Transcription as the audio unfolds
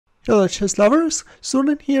Hello chess lovers,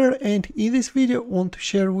 Sunan here, and in this video I want to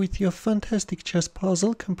share with you a fantastic chess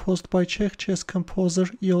puzzle composed by Czech chess composer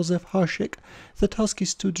Josef Hašek. The task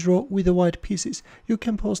is to draw with the white pieces. You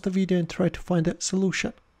can pause the video and try to find a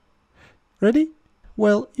solution. Ready?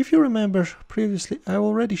 Well, if you remember previously, I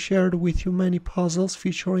already shared with you many puzzles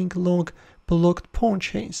featuring long blocked pawn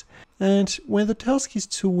chains. And when the task is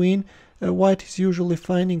to win, white is usually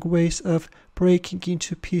finding ways of breaking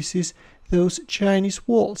into pieces those Chinese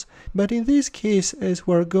walls. But in this case, as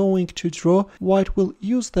we're going to draw, white will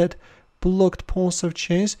use that blocked pawns of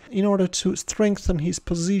chains in order to strengthen his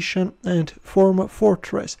position and form a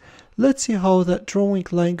fortress. Let's see how the drawing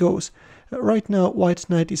line goes. Right now white's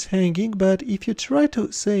knight is hanging, but if you try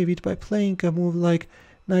to save it by playing a move like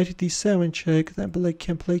knight d7 check, then black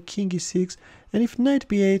can play king e6, and if knight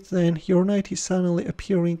b8, then your knight is suddenly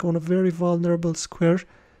appearing on a very vulnerable square.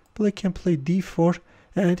 Black can play d4,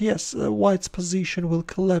 and yes, white's position will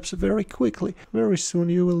collapse very quickly. Very soon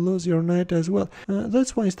you will lose your knight as well.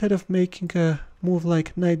 That's why instead of making a move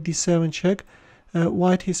like knight d7 check,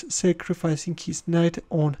 white is sacrificing his knight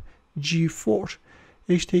on g4.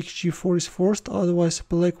 H takes g4 is forced, otherwise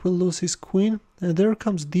black will lose his queen, and there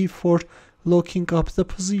comes d4 locking up the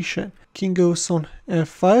position. King goes on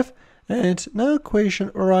f5, and now a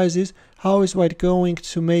question arises: how is white going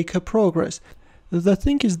to make a progress? The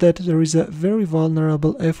thing is that there is a very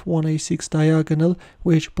vulnerable f1 a6 diagonal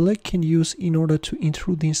which black can use in order to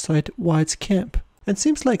intrude inside white's camp. And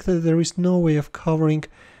seems like that there is no way of covering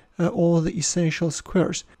all the essential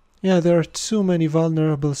squares. Yeah, there are too many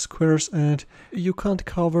vulnerable squares and you can't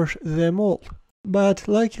cover them all. But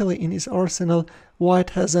luckily in his arsenal, white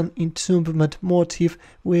has an entombment motif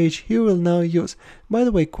which he will now use. By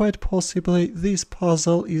the way, quite possibly this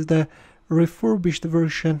puzzle is the refurbished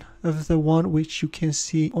version of the one which you can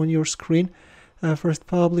see on your screen, first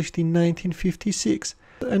published in 1956.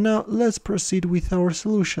 And now let's proceed with our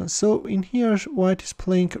solution. So in here white is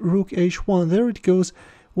playing rook h1, there it goes.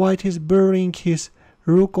 White is burying his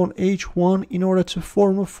rook on h1 in order to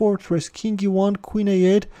form a fortress. King e1, queen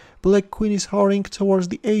a8, black queen is hurrying towards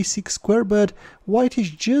the a6 square, but white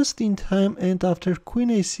is just in time, and after queen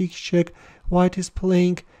a6 check, white is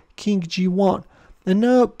playing king g1. And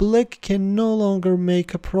now black can no longer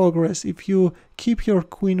make a progress. If you keep your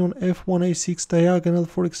queen on f1 a6 diagonal,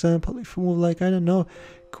 for example, if you move like, I don't know,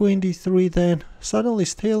 queen d3, then suddenly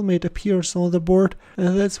stalemate appears on the board,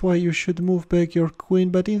 and that's why you should move back your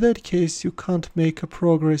queen. But in that case you can't make a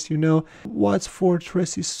progress, you know. White's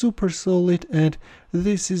fortress is super solid, and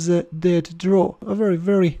this is a dead draw. A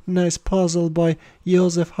very nice puzzle by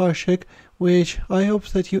Josef Hašek, which I hope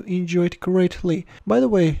that you enjoyed greatly. By the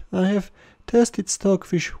way, I have tested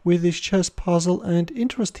Stockfish with this chess puzzle, and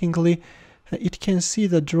interestingly it can see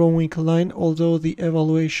the drawing line, although the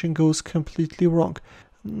evaluation goes completely wrong.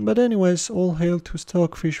 But anyways, all hail to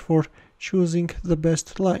Stockfish for choosing the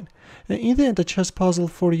best line. In the end, a chess puzzle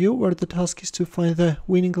for you, where the task is to find the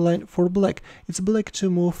winning line for black. It's black to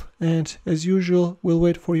move, and as usual we'll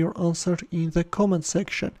wait for your answer in the comment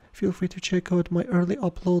section. Feel free to check out my early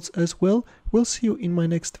uploads as well. We'll see you in my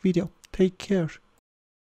next video. Take care.